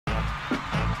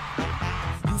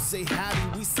say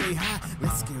howdy, we say hi.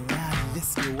 Let's get rowdy,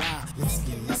 let's get wild. Let's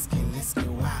get wild. Let's get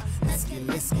wild.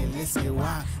 Let's get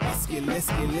wild. Let's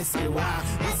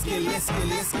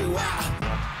get wild.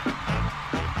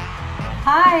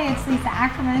 Hi, it's Lisa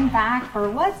Ackerman back for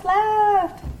What's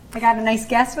Left. I got a nice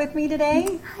guest with me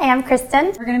today. Hi, I'm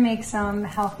Kristen. We're going to make some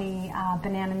healthy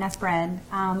banana nut bread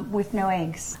with no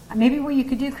eggs. Maybe what you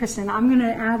could do, Kristen, I'm going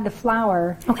to add the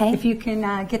flour. Okay. If you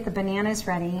can get the bananas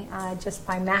ready just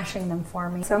by mashing them for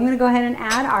me. So I'm going to go ahead and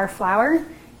add our flour.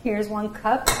 Here's 1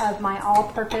 cup of my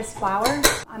all-purpose flour.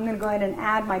 I'm going to go ahead and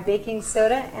add my baking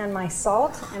soda and my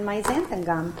salt and my xanthan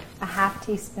gum. A half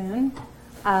teaspoon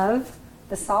of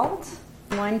the salt,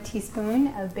 1 teaspoon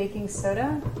of baking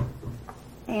soda,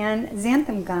 and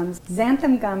xanthan gum.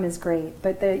 Xanthan gum is great,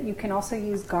 but you can also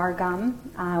use gar gum.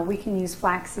 We can use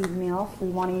flaxseed meal if we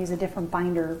want to use a different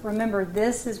binder. Remember,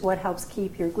 this is what helps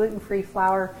keep your gluten-free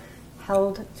flour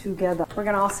held together. We're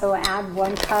going to also add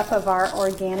 1 cup of our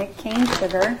organic cane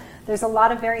sugar. There's a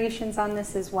lot of variations on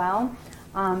this as well.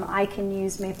 I can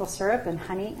use maple syrup and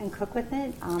honey and cook with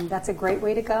it. That's a great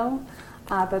way to go,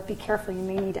 but be careful, you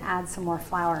may need to add some more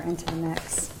flour into the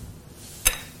mix.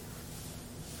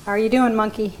 How are you doing,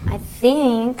 monkey? I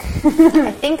think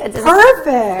it's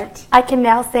Perfect! I can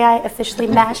now say I officially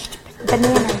mashed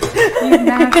bananas. You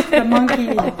mashed the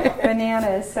monkey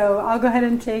bananas. So I'll go ahead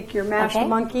and take your mashed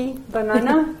monkey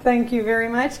banana. Thank you very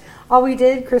much. All we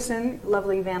did, Kristen,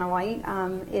 lovely Vanna White,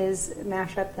 is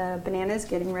mash up the bananas,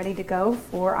 getting ready to go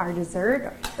for our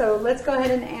dessert. So let's go ahead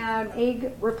and add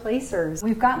egg replacers.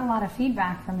 We've gotten a lot of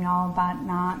feedback from y'all about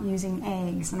not using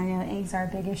eggs, and I know eggs are a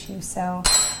big issue. So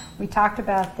we talked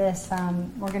about this.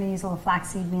 We're going to use a little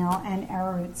flaxseed meal and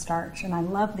arrowroot starch, and I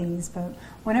love these, but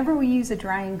whenever we use a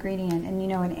dry ingredient, and you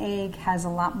know an egg has a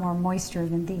lot more moisture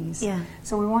than these,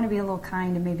 so we want to be a little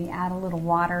kind and maybe add a little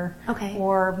water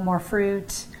or more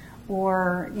fruit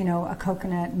or, you know, a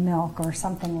coconut milk or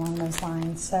something along those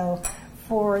lines. So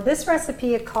for this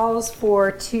recipe, it calls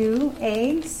for 2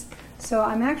 eggs. So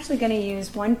I'm actually going to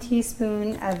use 1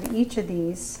 teaspoon of each of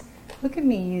these. Look at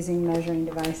me using measuring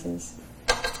devices.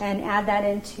 And add that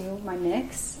into my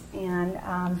mix, and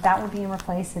that will be in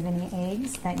place of any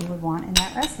eggs that you would want in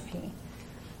that recipe.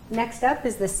 Next up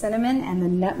is the cinnamon and the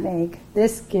nutmeg.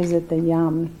 This gives it the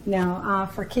yum. Now,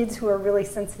 for kids who are really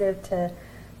sensitive to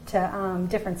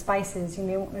different spices, you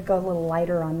may want to go a little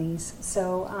lighter on these.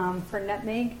 So for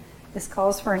nutmeg, this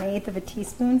calls for 1/8 of a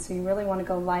teaspoon, so you really want to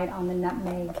go light on the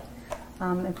nutmeg.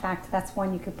 In fact, that's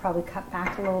one you could probably cut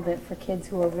back a little bit for kids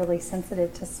who are really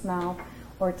sensitive to smell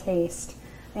or taste.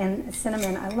 And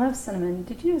cinnamon, I love cinnamon.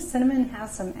 Did you know cinnamon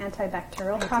has some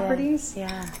antibacterial properties?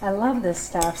 Yeah. I love this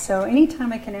stuff. So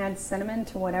anytime I can add cinnamon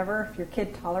to whatever, if your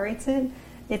kid tolerates it,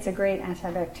 it's a great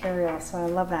antibacterial. So I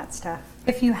love that stuff.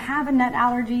 If you have a nut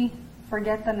allergy,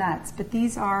 forget the nuts. But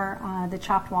these are the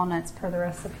chopped walnuts per the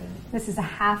recipe. This is a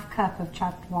 1/2 cup of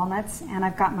chopped walnuts, and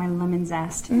I've got my lemon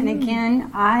zest. And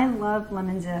again, I love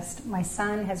lemon zest. My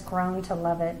son has grown to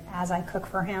love it as I cook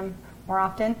for him more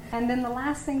often. And then the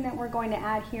last thing that we're going to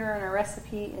add here in our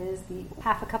recipe is the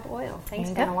 1/2 cup of oil. Thanks,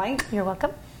 Vanna White. You're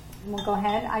welcome. And we'll go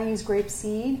ahead. I use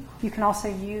grapeseed. You can also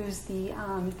use the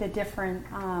different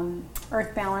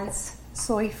Earth Balance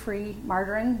soy-free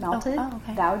margarine melted.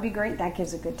 Okay. That would be great. That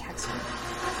gives a good texture.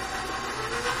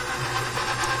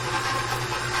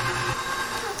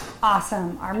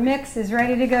 Awesome. Our mix is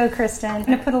ready to go, Kristen. I'm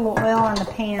going to put a little oil on the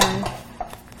pan.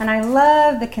 And I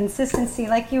love the consistency.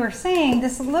 Like you were saying,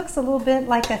 this looks a little bit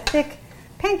like a thick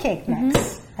pancake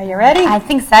mix. Are you ready? I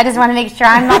think so. I just want to make sure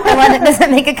I'm not the one that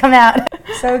doesn't make it come out.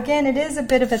 So again, it is a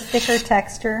bit of a thicker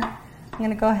texture. I'm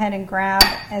going to go ahead and grab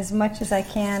as much as I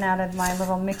can out of my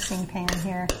little mixing pan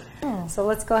here. So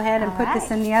let's go ahead and put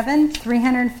this in the oven,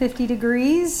 350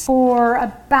 degrees for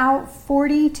about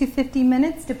 40 to 50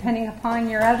 minutes, depending upon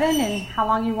your oven and how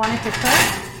long you want it to cook.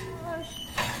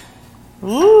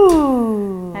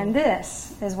 Ooh. And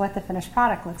this is what the finished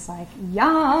product looks like.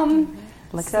 Yum!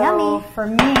 Looks so yummy. For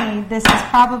me, this is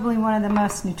probably one of the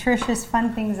most nutritious,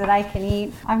 fun things that I can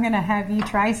eat. I'm going to have you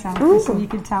try some so you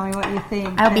can tell me what you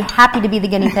think. I'll be happy to be the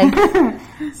guinea pig.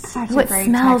 Such Ooh, a it great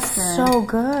smells texture. so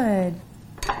good.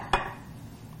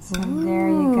 So there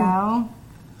you go.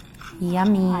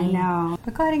 Yummy. I know.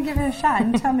 But go ahead and give it a shot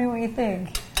and tell me what you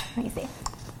think. Let me see.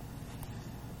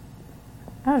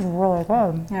 That was really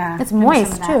good. Yeah, it's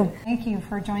moist too. Thank you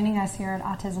for joining us here at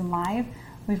Autism Live.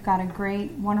 We've got a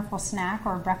great, wonderful snack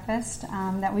or breakfast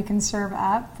that we can serve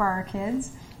up for our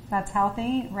kids. That's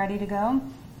healthy, ready to go.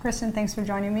 Kristen, thanks for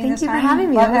joining me this time. Thank you for having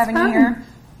me. Love That was having fun. you here.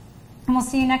 And we'll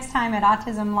see you next time at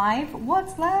Autism Live.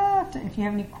 What's left? If you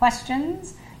have any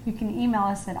questions, you can email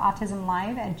us at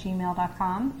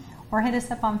autismlive@gmail.com or hit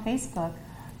us up on Facebook.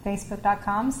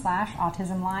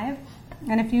 facebook.com/autismlive.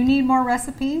 And if you need more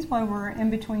recipes while we're in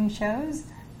between shows,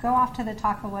 go off to the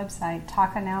TACA website,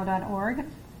 tacanow.org.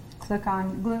 Click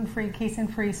on gluten-free,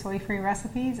 casein-free, soy-free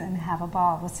recipes and have a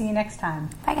ball. We'll see you next time.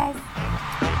 Bye, guys.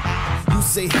 You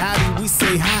say howdy, we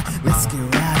say hi. Let's get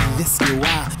rowdy, let's get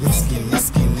wild. Let's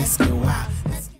get wild.